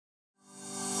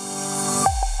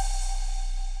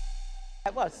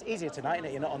Well, it's easier tonight, isn't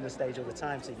it? You're not on the stage all the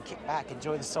time, so you can kick back,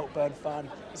 enjoy the Saltburn fun.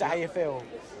 Is that how you feel?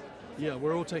 Yeah,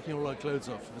 we're all taking all our clothes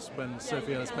off. This is when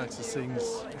Sophie Ellis-Bextor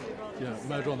sings, you know,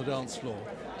 Murder on the Dance Floor,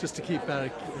 just to keep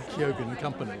Barry Keoghan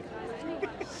company.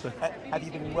 So. Have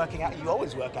you been working out? You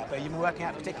always work out, but have you been working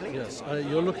out particularly? Yes,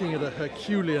 you're looking at a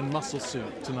Herculean muscle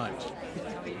suit tonight.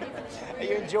 Are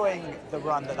you enjoying the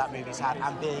run that movie's had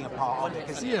and being a part of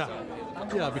it?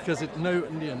 Yeah, because I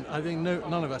think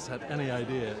none of us had any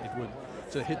idea it would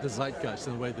to hit the zeitgeist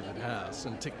in the way that it has,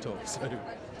 and TikTok. So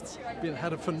it's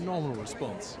had a phenomenal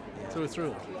response. So we're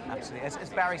thrilled. Absolutely. Has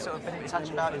Barry sort of been in touch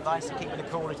about advice and keeping the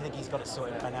cool, or do you think he's got it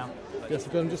sorted by now? Yes,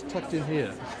 I'm just tucked in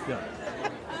here. Yeah.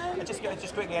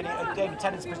 Just quickly, David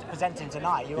Tennant's presenting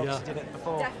tonight. You obviously did it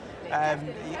before.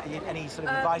 Any sort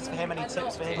of advice for him? Any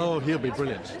tips for him? Oh, he'll be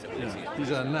brilliant. Yeah, he's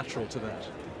a natural to that.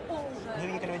 Who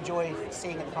are you going to enjoy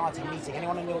seeing at the party, meeting?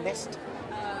 Anyone on your list?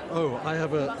 Oh, I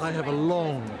have a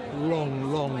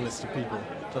long list of people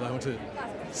that I want to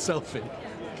selfie.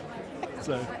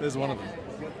 So there's one of them.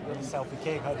 You're the selfie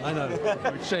king, aren't you? I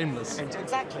know, shameless.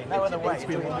 Exactly, no other way.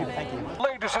 Thank you.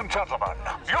 Ladies and gentlemen,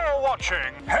 you're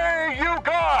watching Hey You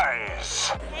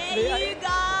Guys! Hey you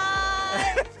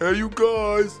guys! Hey you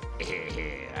guys!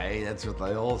 Hey, that's what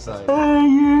they all say. Hey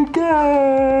you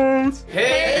guys!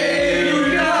 Hey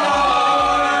you guys!